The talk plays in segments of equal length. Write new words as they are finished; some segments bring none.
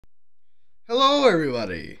Hello,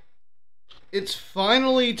 everybody. It's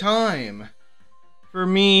finally time for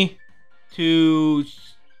me to.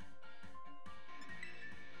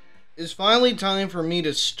 It's finally time for me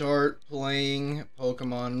to start playing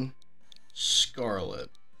Pokémon Scarlet.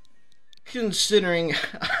 Considering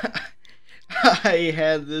I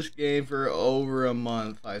had this game for over a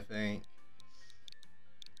month, I think.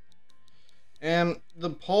 And the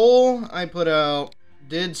poll I put out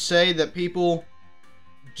did say that people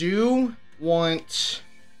do want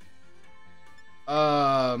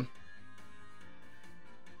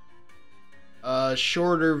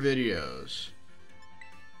shorter videos.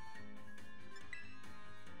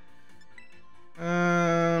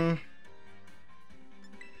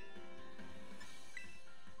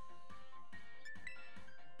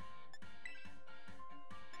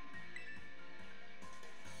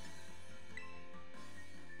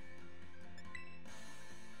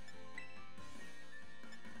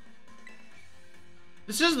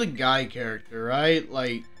 This is the guy character, right?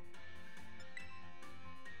 Like,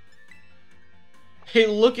 they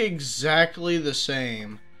look exactly the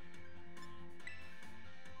same.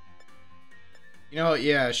 You know what?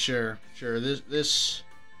 Yeah, sure. This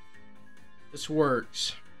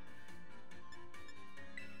works.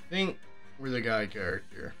 I think we're the guy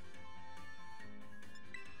character.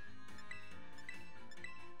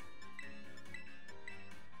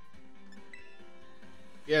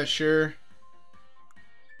 Yeah, sure.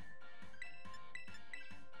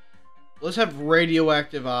 Let's have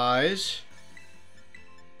radioactive eyes.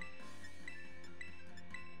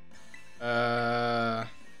 Yeah,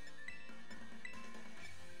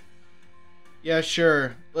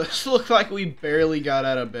 sure. Let's look like we barely got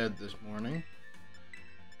out of bed this morning.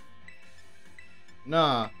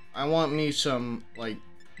 Nah, I want me some, like...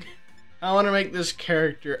 I want to make this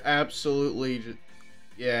character absolutely just...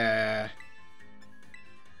 Yeah.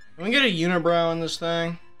 Can we get a unibrow in this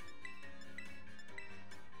thing?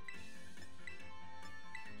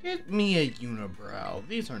 Get me a unibrow.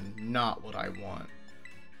 These are not what I want.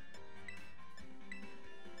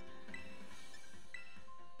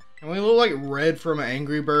 Can we look like Red from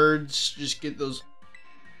Angry Birds? Just get those...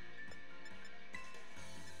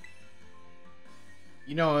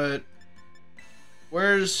 You know what?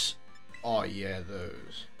 Where's... Oh yeah,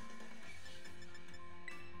 those.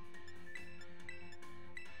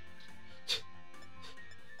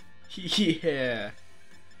 Yeah.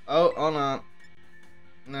 Oh no.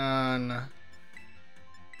 Nah.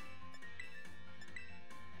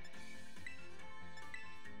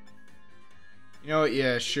 You know what?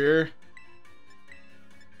 Yeah, sure.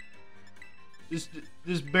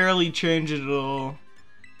 Just barely change it at all.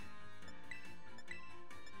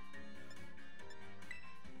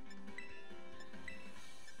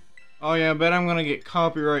 Oh yeah, I bet I'm gonna get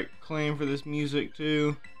copyright claim for this music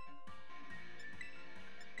too.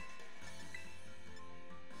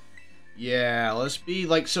 Yeah, let's be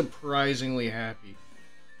like surprisingly happy.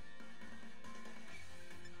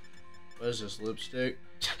 What is this, lipstick?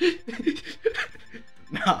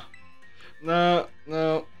 No.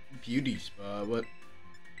 Beauty spa, what?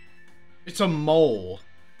 It's a mole.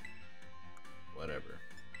 Whatever.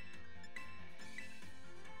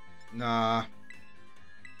 Nah.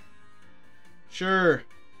 Sure.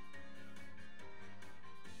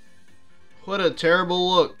 What a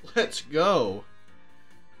terrible look. Let's go.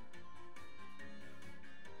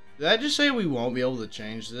 Did I just say we won't be able to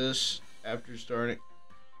change this after starting?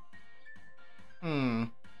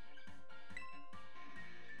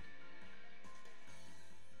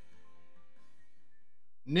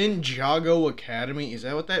 Ninjago Academy? Is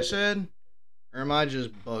that what that said? Or am I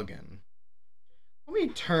just bugging? Let me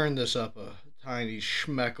turn this up a tiny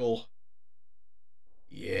schmeckle.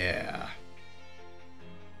 Yeah.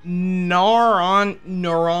 Naranja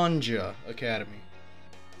Academy.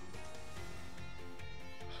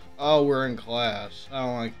 Oh, we're in class. I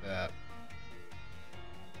don't like that.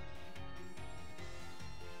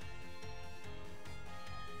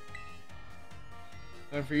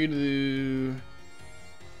 Time for you to do...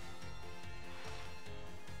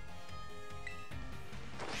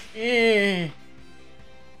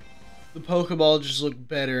 The Pokeball just look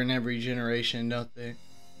better in every generation, don't they?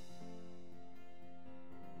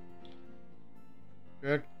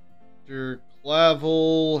 Director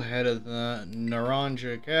Clavel, head of the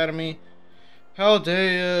Naranja Academy.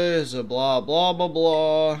 Paldea is a blah blah blah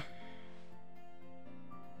blah.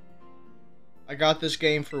 I got this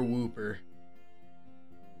game for Wooper.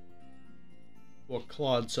 Well,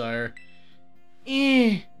 Clodsire.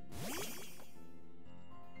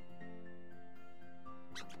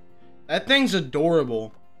 That thing's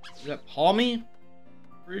adorable. Is that Palmy?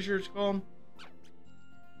 Pretty sure it's called.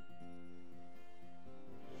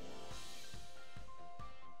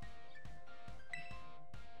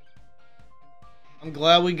 I'm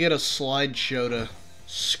glad we get a slideshow to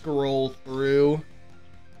scroll through.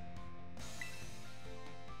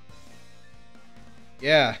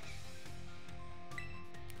 Yeah.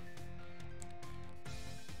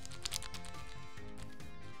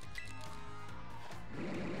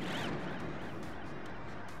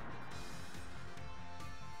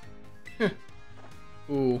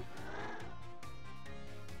 Ooh.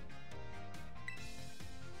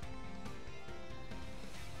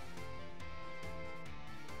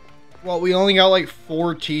 Well, we only got like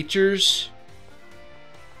 4 teachers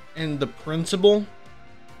and the principal.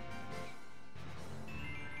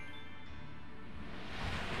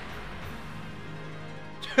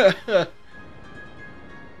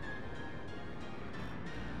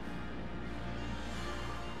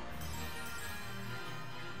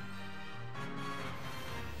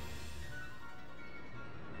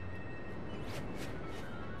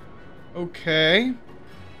 Okay.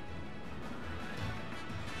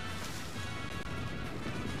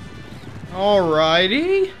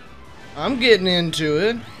 Alrighty. I'm getting into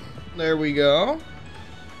it. There we go.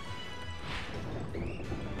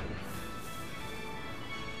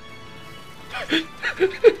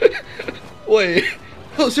 Wait,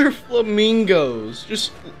 those are flamingos.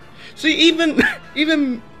 Just see,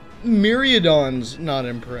 even Myriadon's not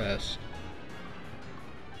impressed.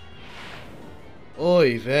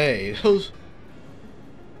 Oy vey, that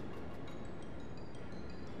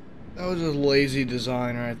was a lazy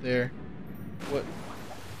design right there. What?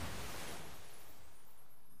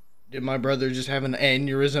 Did my brother just have an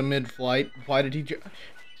aneurysm mid-flight? Why did he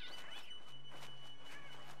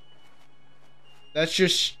That's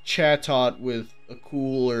just Chatot with a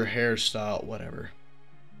cooler hairstyle, whatever.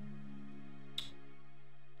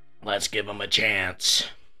 Let's give him a chance.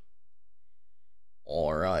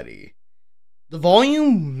 Alrighty. The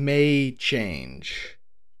volume may change,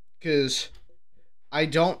 because I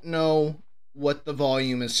don't know what the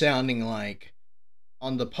volume is sounding like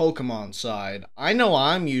on the Pokemon side. I know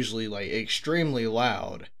I'm usually like extremely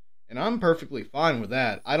loud, and I'm perfectly fine with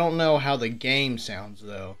that. I don't know how the game sounds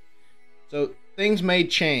though. So things may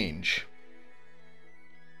change.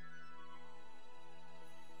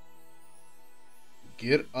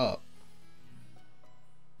 Get up.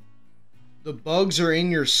 The bugs are in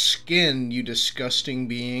your skin, you disgusting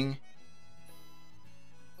being.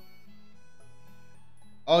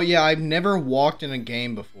 Oh yeah, I've never walked in a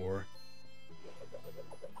game before.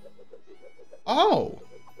 Oh!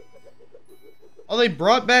 Oh, they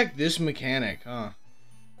brought back this mechanic, huh?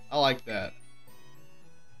 I like that.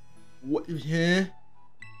 What? Huh?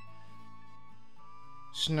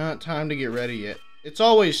 It's not time to get ready yet. It's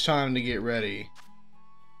always time to get ready.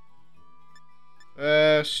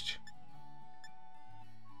 Fast.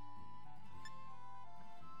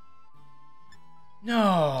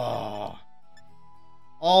 No.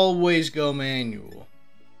 Always go manual.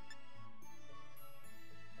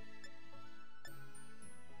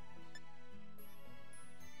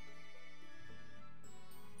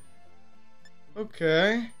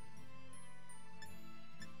 Okay.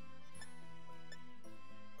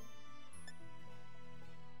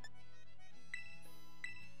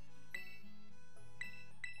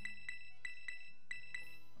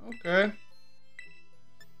 Okay.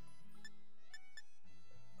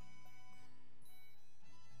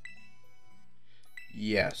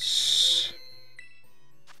 Yes.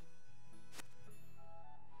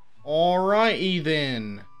 Alrighty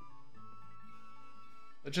then.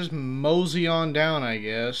 Let's just mosey on down, I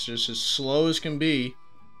guess. Just as slow as can be.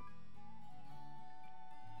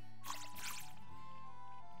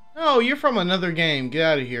 Oh, you're from another game. Get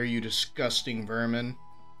out of here, you disgusting vermin.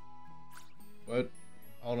 What?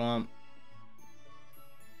 Hold on.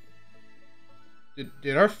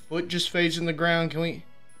 Did our foot just phase in the ground? Can we...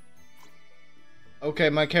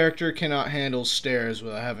 Okay, my character cannot handle stairs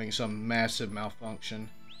without having some massive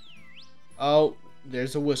malfunction. Oh,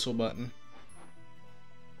 there's a whistle button.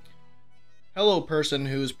 Hello, person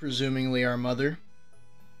who is presumably our mother.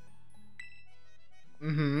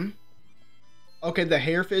 Mm-hmm. Okay, the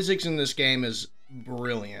hair physics in this game is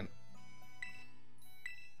brilliant.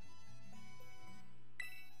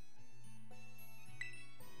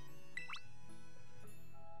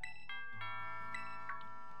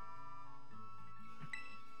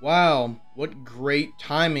 Wow, what great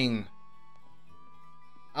timing.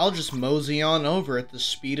 I'll just mosey on over at the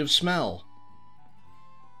speed of smell.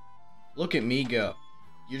 Look at me go.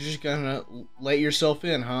 You're just gonna let yourself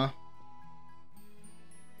in, huh?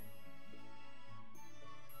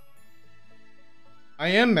 I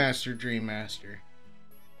am Master Dreammaster.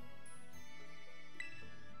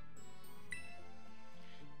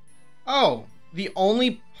 Oh, the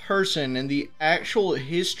only person in the actual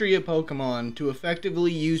history of Pokemon to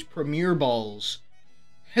effectively use Premier Balls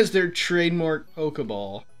as their trademark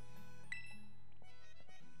Pokeball.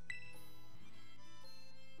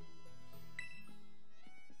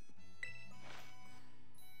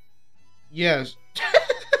 Yes.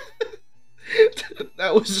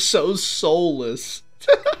 That was so soulless.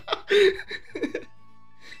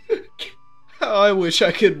 Oh, I wish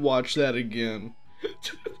I could watch that again.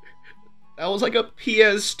 That was like a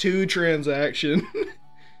PS2 transaction.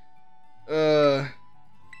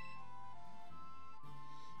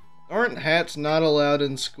 Aren't hats not allowed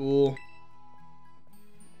in school?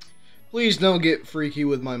 Please don't get freaky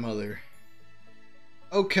with my mother.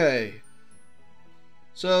 Okay.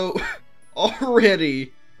 So,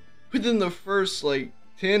 already, within the first,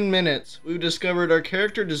 10 minutes, we've discovered our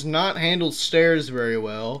character does not handle stairs very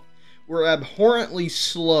well. We're abhorrently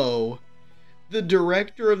slow. The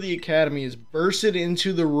director of the academy has bursted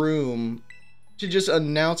into the room to just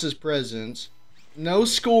announce his presence. No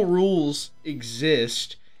school rules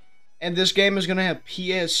exist. And this game is going to have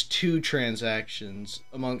PS2 transactions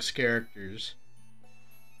amongst characters.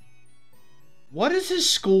 What is his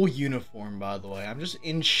school uniform, by the way? I'm just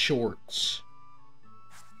in shorts.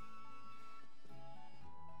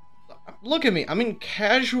 Look at me. I'm in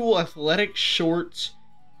casual athletic shorts,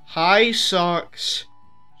 high socks.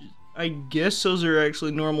 I guess those are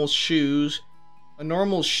actually normal shoes. A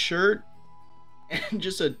normal shirt, and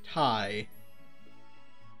just a tie.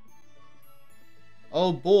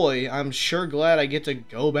 Oh boy, I'm sure glad I get to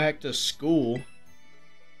go back to school.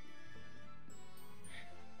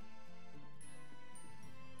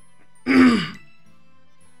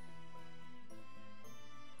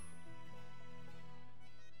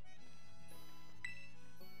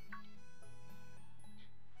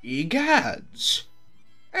 Egads!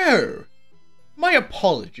 Oh, my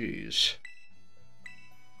apologies.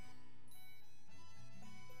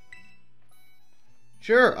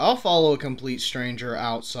 Sure, I'll follow a complete stranger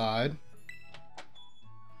outside.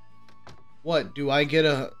 What, do I get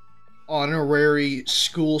a honorary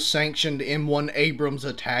school-sanctioned M1 Abrams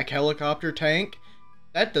attack helicopter tank?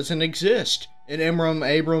 That doesn't exist. An M1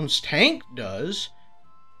 Abrams tank does.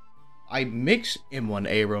 I mix M1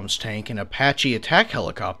 Abrams tank and Apache attack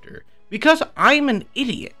helicopter because I'm an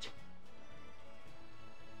idiot.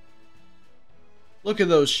 Look at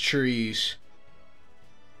those trees.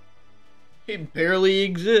 They barely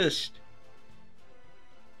exist.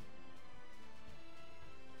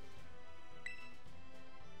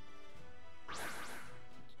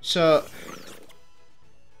 So,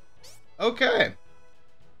 okay.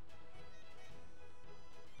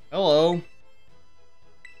 Hello.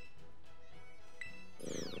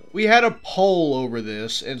 We had a poll over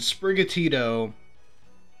this, and Sprigatito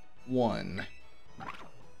won.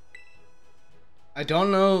 I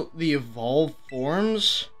don't know the evolved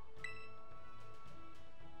forms.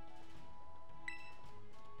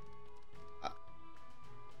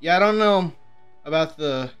 Yeah, I don't know about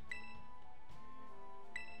the...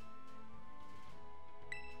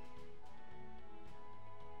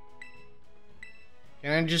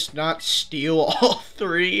 Can I just not steal all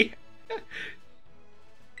three?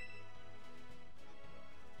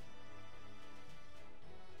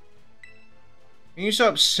 Can you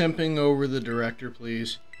stop simping over the director,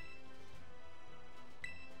 please?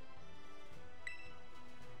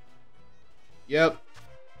 Yep.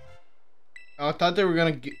 I thought they were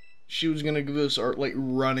gonna get... She was gonna give us our,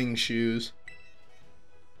 running shoes.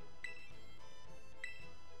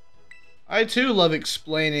 I too love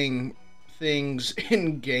explaining things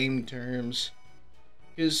in game terms.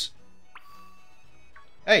 Cause...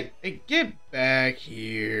 Hey, get back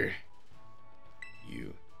here.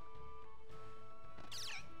 You.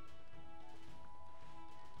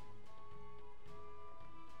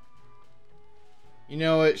 You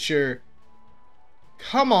know what? Sure.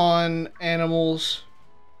 Come on, animals.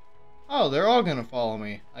 Oh, they're all gonna follow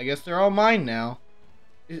me. I guess they're all mine now.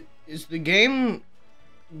 Is the game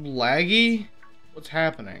laggy? What's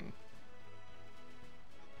happening?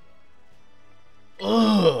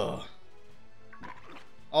 Ugh.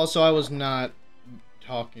 Also, I was not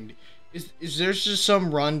talking to... Is there just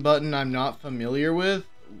some run button I'm not familiar with?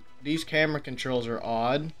 These camera controls are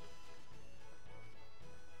odd.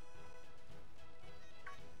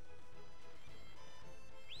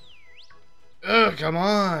 Ugh, come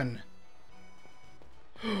on.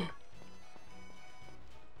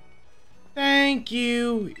 Thank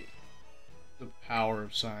you. The power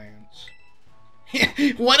of science.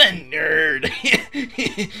 What a nerd.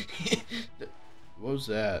 What was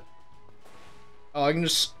that? Oh, I can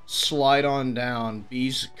just slide on down.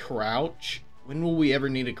 B's crouch. When will we ever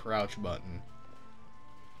need a crouch button?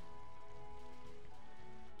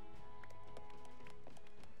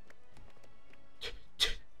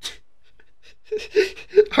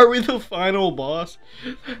 Are we the final boss?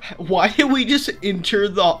 Why did we just enter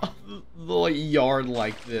the yard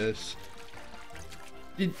like this?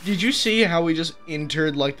 Did you see how we just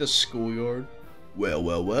entered like the schoolyard? Well,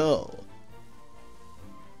 well, well.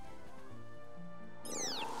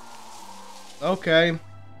 Okay.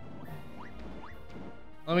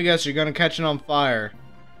 Let me guess, you're gonna catch it on fire.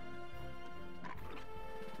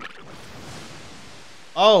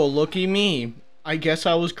 Oh, looky me. I guess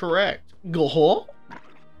I was correct. Go.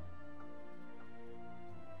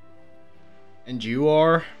 And you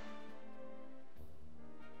are?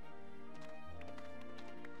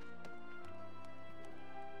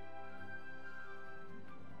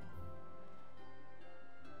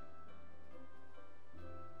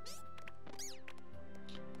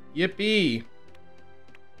 Yippee.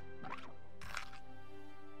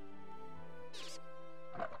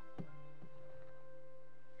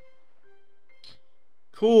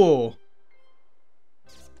 Cool.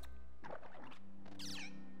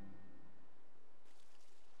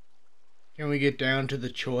 Can we get down to the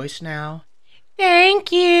choice now?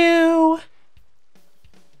 Thank you.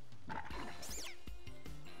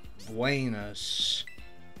 Buenas.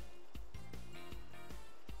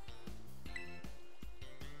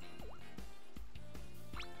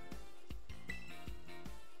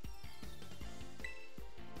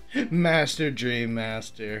 Master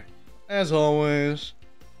Dreammaster. As always.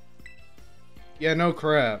 Yeah, no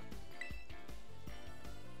crap.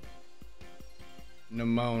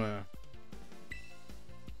 Nimona.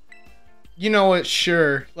 You know what?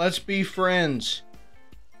 Sure. Let's be friends.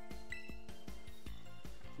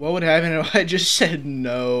 What would happen if I just said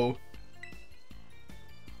no?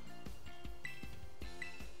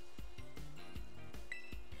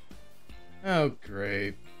 Oh,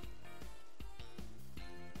 great.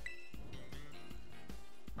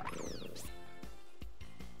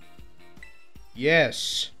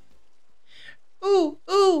 Yes. Ooh,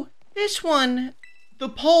 ooh, this one. The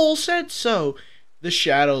poll said so. The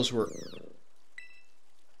shadows were...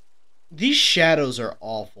 These shadows are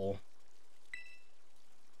awful.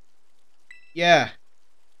 Yeah.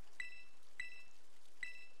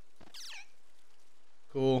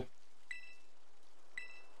 Cool.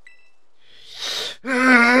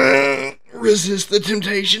 Resist the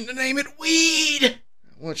temptation to name it weed.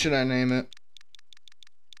 What should I name it?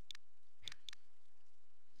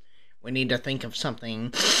 We need to think of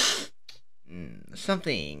something...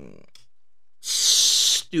 something...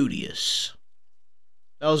 studious.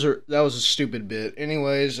 That was a stupid bit.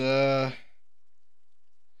 Anyways,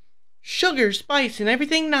 sugar, spice, and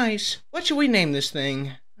everything nice. What should we name this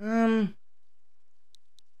thing?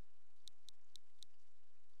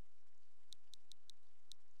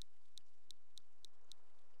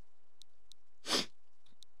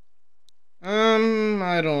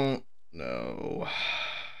 I don't know.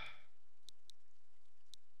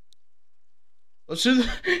 Let's do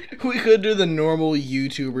we could do the normal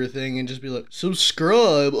YouTuber thing and just be like,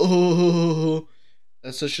 subscribe. Oh,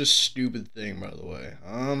 that's such a stupid thing, by the way.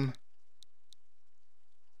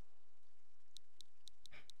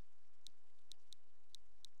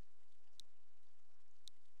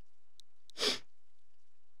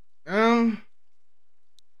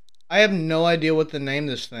 I have no idea what to name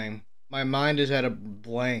this thing. My mind is at a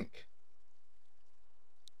blank.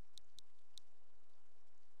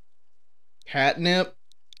 Catnip?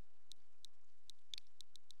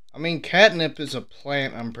 I mean, catnip is a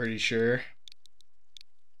plant, I'm pretty sure.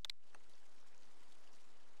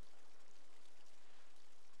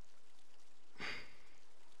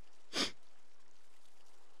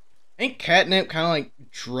 Ain't catnip kind of like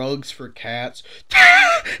drugs for cats?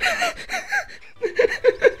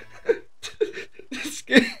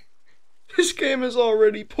 This game is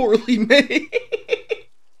already poorly made.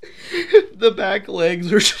 The back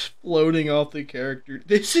legs are just floating off the character.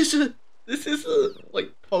 This is a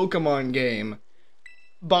like Pokemon game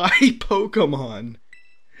by Pokemon.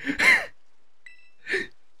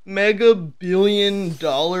 Mega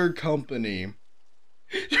billion-dollar company.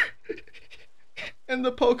 And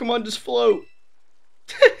the Pokemon just float.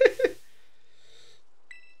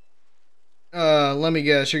 Let me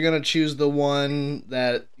guess. You're gonna choose the one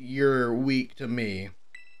that you're weak to me.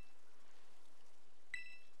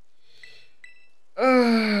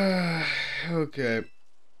 Okay.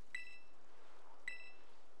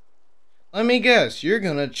 Let me guess. You're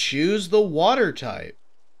gonna choose the water type.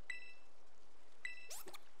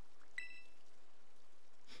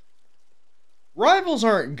 Rivals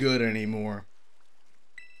aren't good anymore.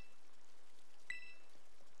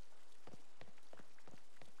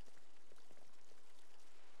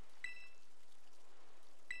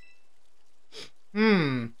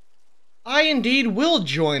 I indeed will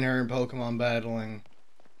join her in Pokemon battling.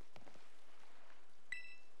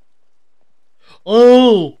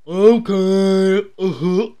 Oh, okay.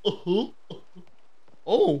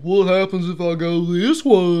 Oh, what happens if I go this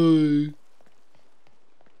way?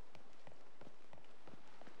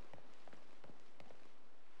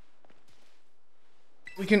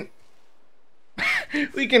 We can...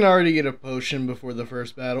 we can already get a potion before the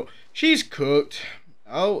first battle. She's cooked.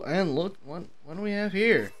 Oh, and look, what do we have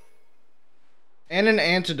here? And an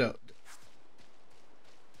antidote.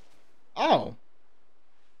 Oh.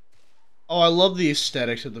 Oh, I love the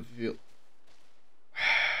aesthetics of the field.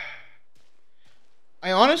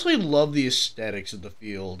 I honestly love the aesthetics of the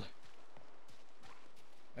field.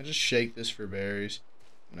 I just shake this for berries.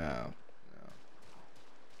 No.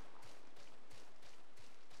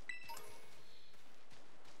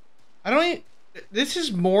 I don't even... This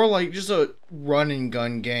is more like just a run and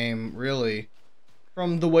gun game, really.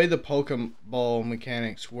 From the way the Pokeball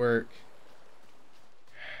mechanics work.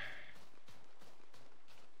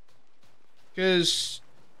 Because...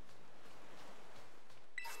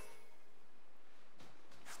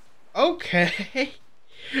 Okay.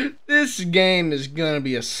 This game is gonna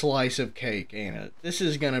be a slice of cake, ain't it? This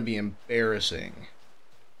is gonna be embarrassing.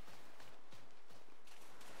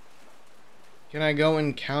 Can I go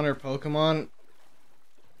encounter Pokemon?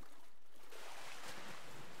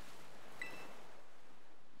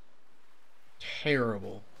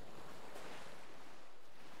 Terrible.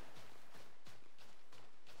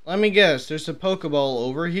 Let me guess, there's a Pokeball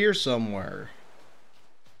over here somewhere.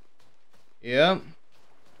 Yep.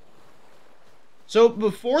 So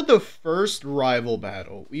before the first rival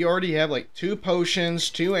battle, we already have like 2 potions,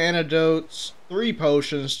 2 antidotes, 3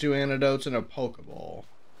 potions, 2 antidotes, and a Pokeball.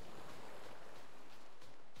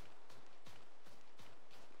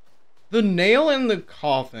 The nail in the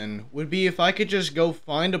coffin would be if I could just go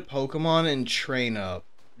find a Pokemon and train up.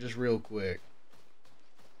 Just real quick.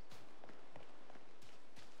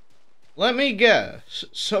 Let me guess.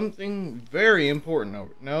 Something very important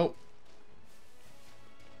over... Nope.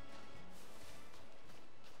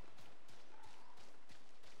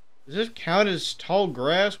 Does this count as tall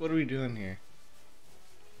grass? What are we doing here?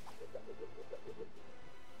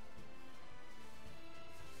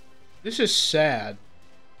 This is sad.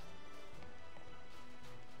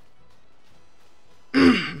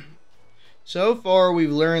 So far,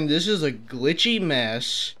 we've learned this is a glitchy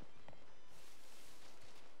mess.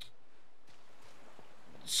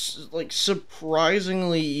 It's like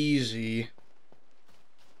surprisingly easy.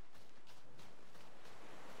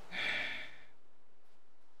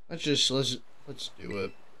 Let's do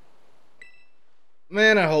it.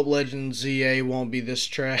 Man, I hope Legend ZA won't be this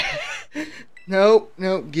trash. Nope,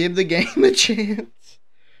 give the game a chance.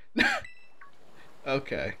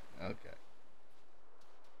 Okay.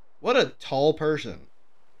 What a tall person.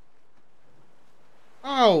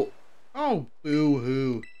 Oh,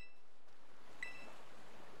 boo-hoo.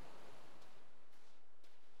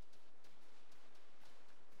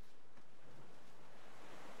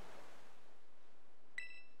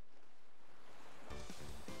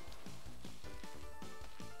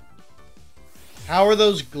 How are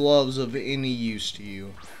those gloves of any use to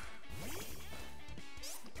you?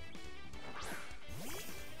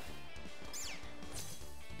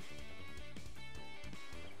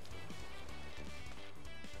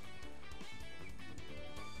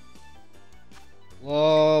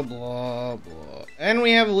 Blah, blah, blah. And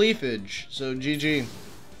we have leafage, so GG.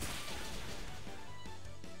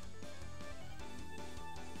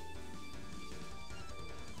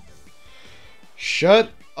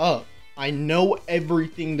 Shut up. I know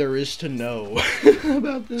everything there is to know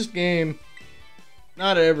about this game.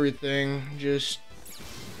 Not everything, just...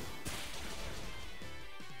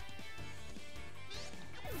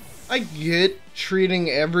 I get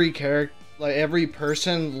treating every character, like every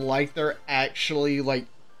person, like they're actually like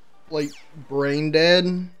brain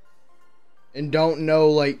dead and don't know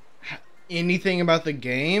like anything about the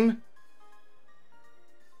game.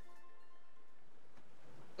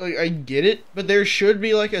 Like, I get it, but there should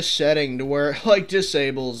be like a setting to where it like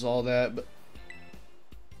disables all that. But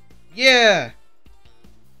yeah.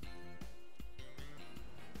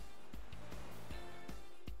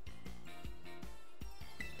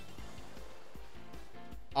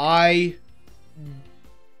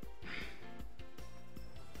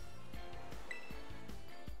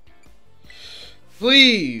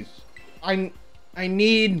 Please, I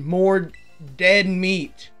need more dead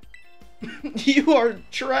meat. You are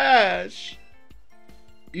trash.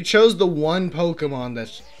 You chose the one Pokemon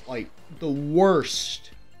that's like the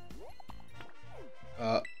worst.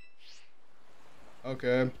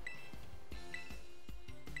 Okay.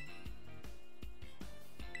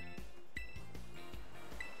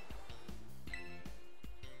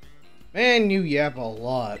 Man, you yap a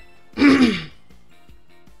lot.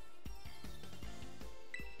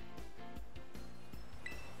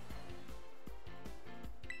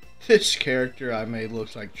 This character I made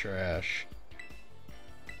looks like trash.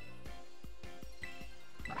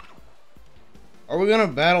 Are we gonna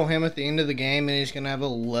battle him at the end of the game and he's gonna have a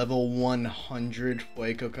level 100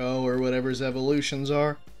 Fuecoco or whatever his evolutions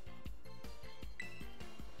are?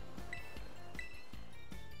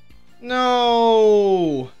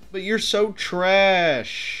 No! But you're so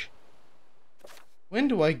trash. When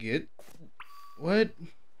do I get... What?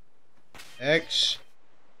 X?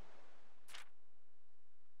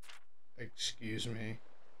 Excuse me.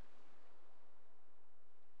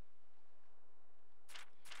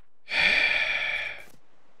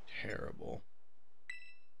 Terrible.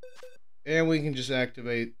 And we can just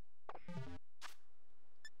activate...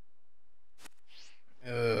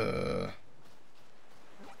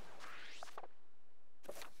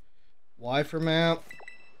 Y for map?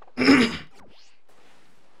 Can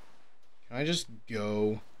I just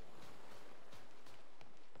go?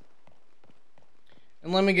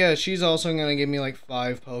 And let me guess, she's also gonna give me like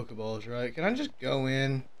 5 Pokeballs, right? Can I just go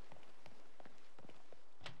in?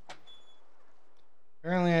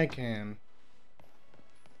 Apparently I can.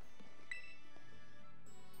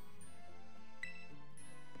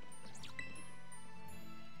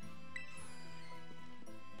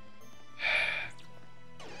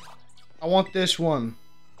 I want this one.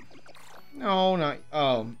 No, not...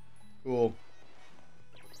 Oh, cool.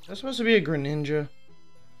 Is that supposed to be a Greninja?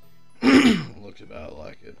 Looks about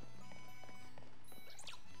like it.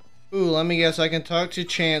 Ooh, let me guess. I can talk to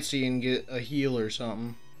Chansey and get a heal or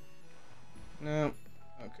something. No.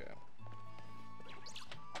 Okay.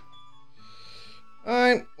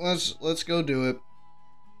 Alright, let's go do it.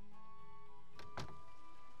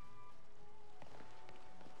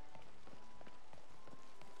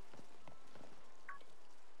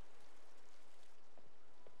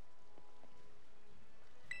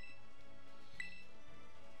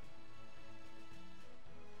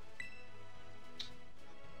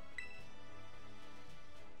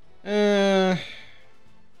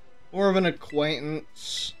 More of an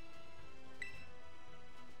acquaintance.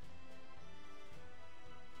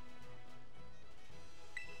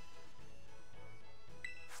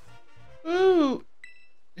 Ooh.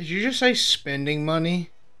 Did you just say spending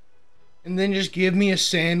money? And then just give me a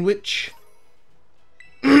sandwich?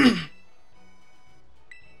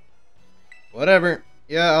 Whatever.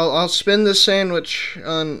 Yeah, I'll spend the sandwich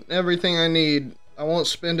on everything I need. I won't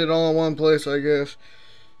spend it all in one place, I guess.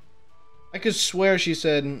 I could swear she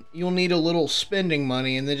said, you'll need a little spending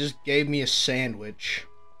money, and then just gave me a sandwich.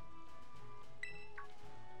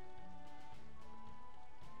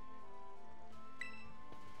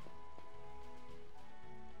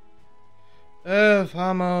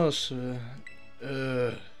 Vamos.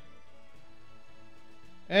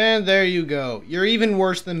 And there you go. You're even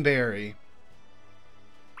worse than Barry.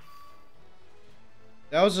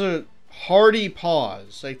 That was a hearty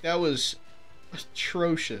pause. Like, that was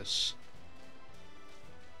atrocious.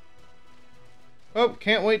 Oh,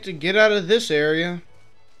 can't wait to get out of this area.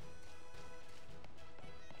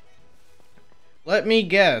 Let me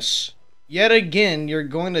guess. Yet again, you're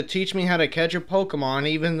going to teach me how to catch a Pokemon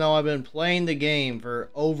even though I've been playing the game for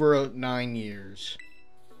over 9 years.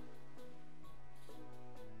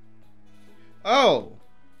 Oh.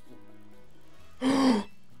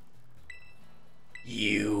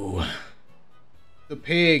 You. The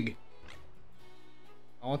pig.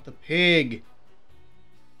 I want the pig.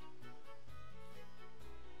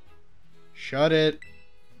 Shut it.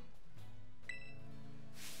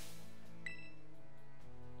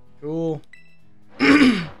 Cool.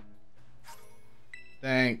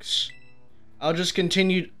 Thanks. I'll just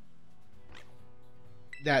continue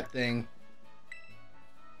that thing.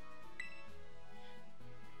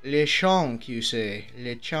 Le chonk, you say.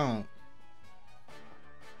 Le chonk.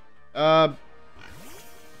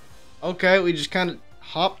 Okay, we just kind of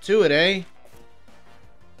hop to it, eh?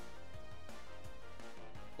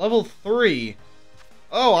 Level 3.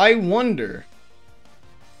 Oh, I wonder.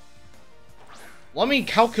 Let me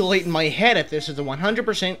calculate in my head if this is a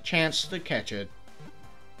 100% chance to catch it.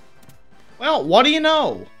 Well, what do you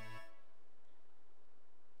know?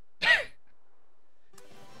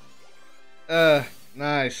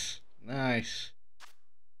 Nice. Nice.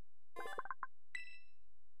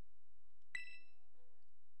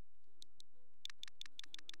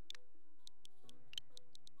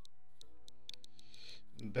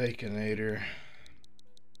 Baconator.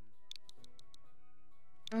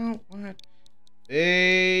 Oh, what?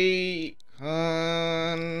 Bacon...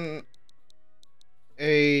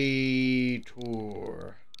 A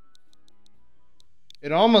tour.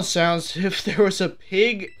 It almost sounds as if there was a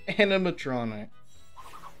pig animatronic.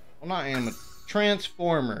 Well, not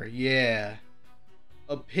transformer, yeah.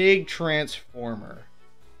 A pig transformer.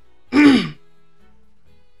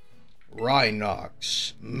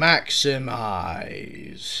 Rhinox, maximize.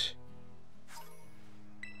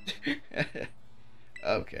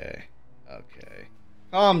 Okay.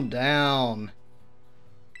 Calm down.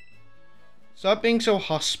 Stop being so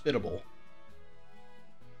hospitable.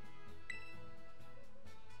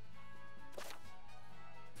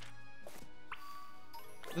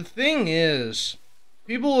 The thing is,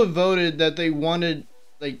 people have voted that they wanted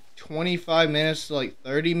like 25 minutes to like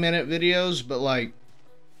 30-minute videos, but like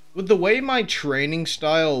with the way my training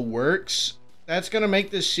style works, that's gonna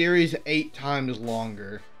make this series 8 times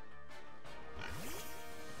longer.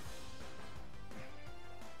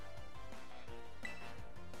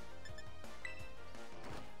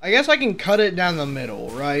 I guess I can cut it down the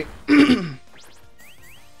middle, right?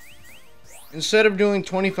 Instead of doing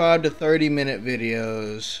 25 to 30-minute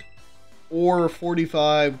videos or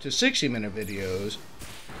 45 to 60-minute videos,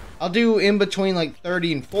 I'll do in between like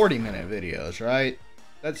 30 and 40-minute videos, right?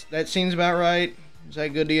 That seems about right. Is that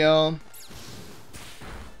good to y'all?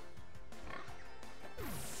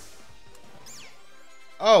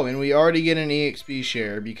 Oh, and we already get an EXP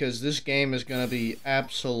share because this game is gonna be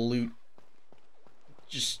absolute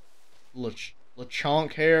just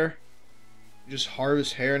LeChonk hair. Just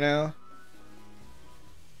harvest hair now.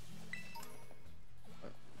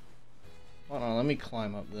 Hold on, let me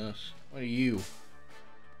climb up this. What are you?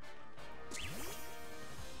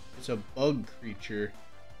 It's a bug creature.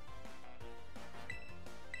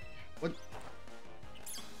 What?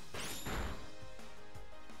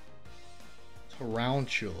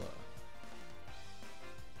 Tarantula.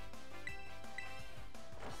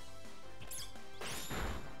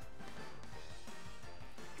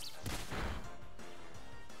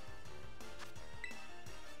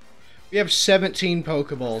 We have 17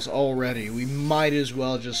 Pokeballs already. We might as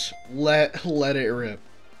well just let it rip.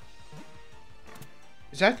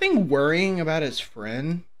 Is that thing worrying about its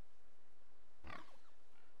friend?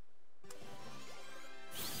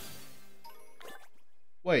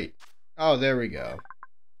 Wait. Oh, there we go.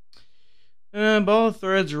 Ball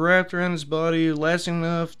threads wrapped around his body, lasting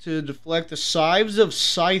enough to deflect the scythes of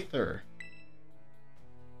Scyther.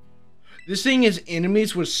 This thing is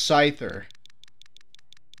enemies with Scyther.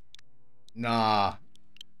 Nah.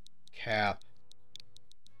 Cap.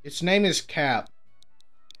 Its name is Cap.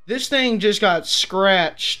 This thing just got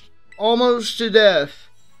scratched almost to death.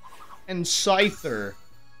 And Scyther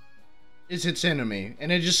is its enemy. And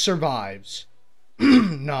it just survives.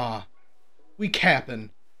 Nah. We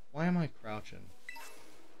capping. Why am I crouching?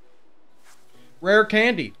 Rare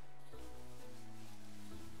candy.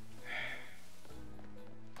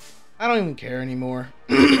 I don't even care anymore.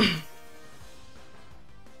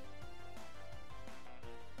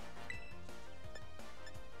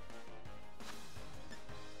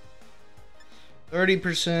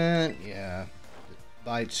 30%, yeah.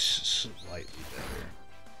 Bite's slightly better.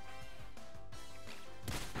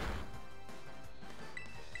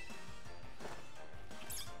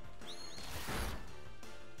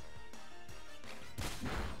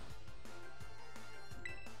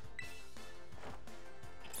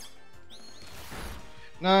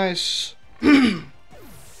 Nice. I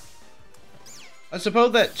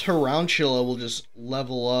suppose that Tarantula will just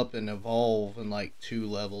level up and evolve in like 2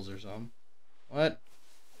 levels or something. What?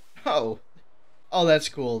 Oh. Oh, that's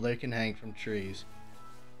cool. They can hang from trees.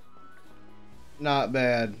 Not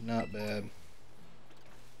bad. Not bad.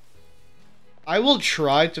 I will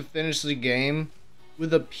try to finish the game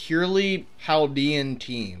with a purely Paldean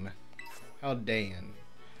team. Paldean.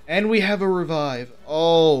 And we have a revive.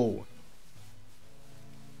 Oh.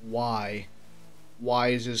 Why? Why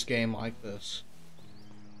is this game like this?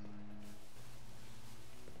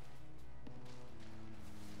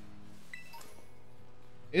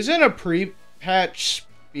 Isn't a pre-patch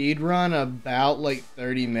speedrun about like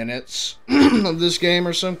 30 minutes of this game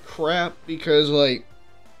or some crap? Because like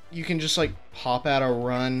you can just like pop out a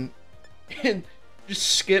run and just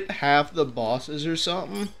skip half the bosses or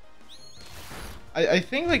something. I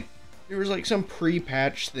think like there was like some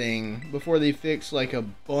pre-patch thing before they fixed like a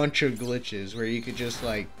bunch of glitches where you could just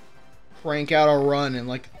like crank out a run in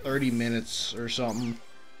like 30 minutes or something.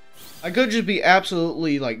 I could just be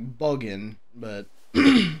absolutely like bugging, but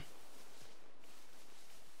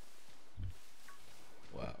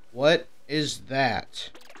wow, what is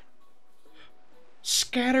that?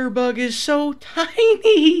 Scatterbug is so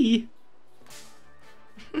tiny.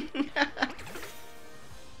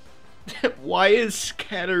 Why is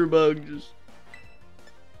Scatterbug just...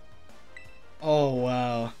 Oh,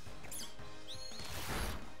 wow.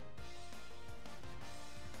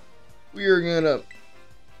 We are gonna...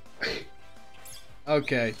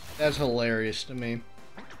 Okay, that's hilarious to me.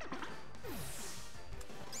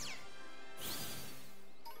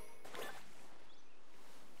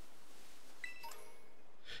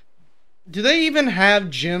 Do they even have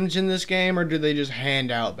gyms in this game, or do they just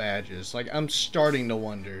hand out badges? Like, I'm starting to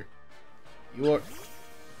wonder. You are...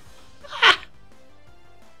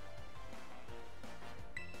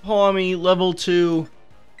 Homie, level 2.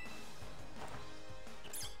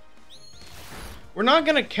 We're not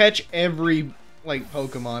gonna catch every, like,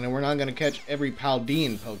 Pokemon, and we're not gonna catch every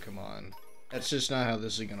Paldean Pokemon. That's just not how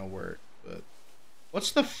this is gonna work, but...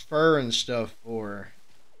 What's the fur and stuff for?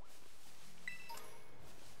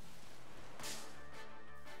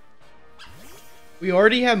 We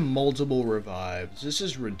already have multiple revives. This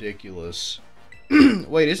is ridiculous.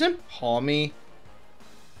 Wait, isn't Palmy...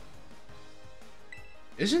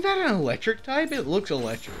 Isn't that an electric type? It looks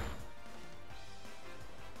electric.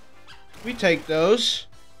 We take those.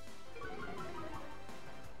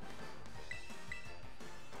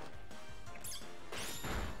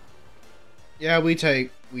 Yeah, we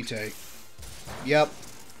take. Yep.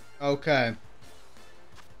 Okay.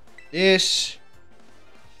 This...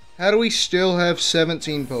 How do we still have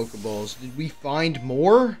 17 Pokeballs? Did we find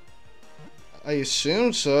more? I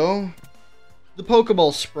assume so. The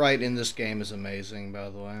Pokeball sprite in this game is amazing, by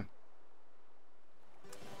the way.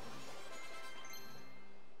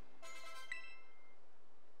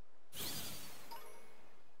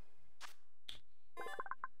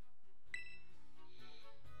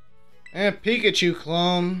 And Pikachu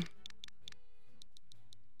clone.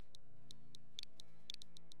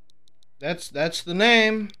 That's the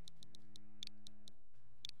name.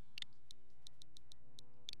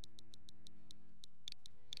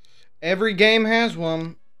 Every game has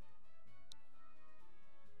one.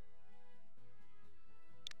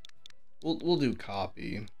 We'll do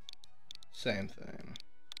copy. Same thing.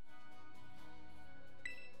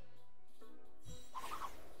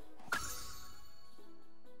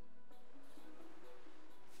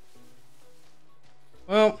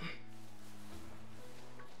 Well,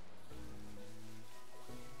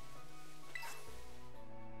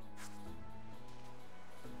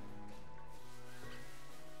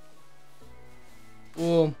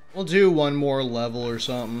 we'll do one more level or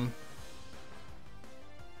something.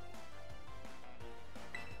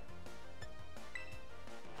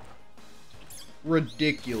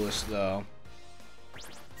 Ridiculous, though.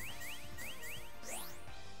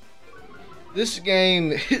 This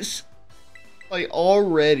game is, like,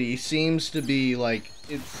 already seems to be, like,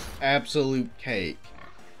 it's absolute cake.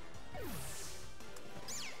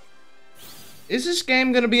 Is this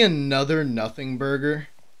game gonna be another nothing burger?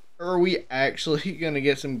 Or are we actually gonna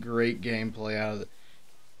get some great gameplay out of it?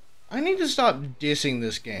 I need to stop dissing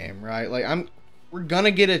this game, right? Like, we're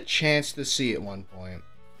gonna get a chance to see at one point.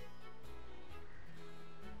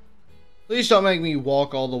 Please don't make me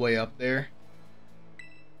walk all the way up there.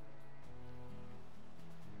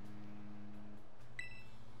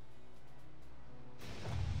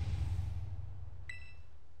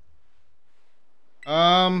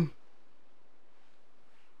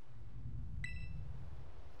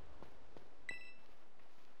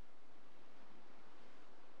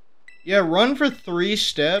 Yeah, run for 3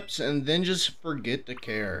 steps and then just forget to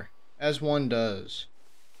care, as one does.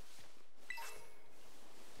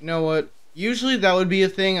 You know what? Usually that would be a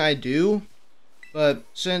thing I do, but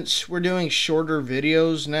since we're doing shorter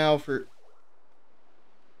videos now for...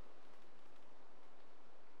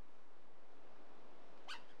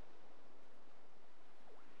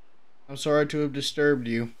 I'm sorry to have disturbed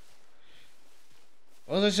you.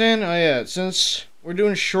 What was I saying? Oh yeah, since we're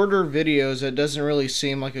doing shorter videos, that doesn't really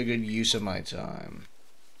seem like a good use of my time.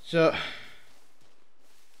 So...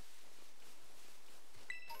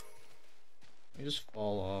 You just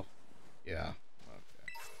fall off. Yeah.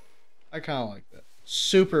 Okay. I kind of like that.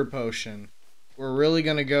 Super potion. We're really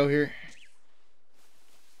gonna go here.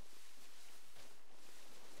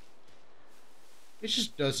 It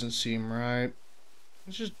just doesn't seem right.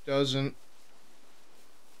 It just doesn't.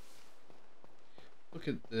 Look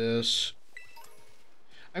at this.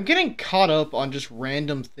 I'm getting caught up on just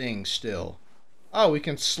random things still. Oh, we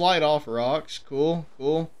can slide off rocks. Cool,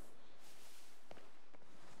 cool.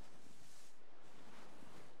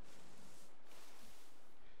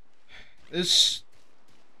 This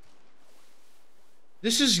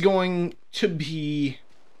is going to be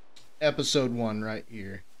episode 1 right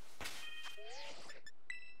here.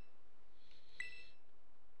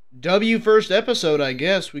 W first episode, I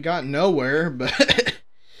guess. We got nowhere, but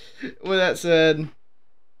with that said,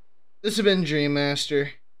 This has been Dreammaster,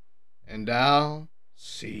 and I'll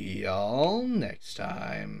see y'all next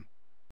time.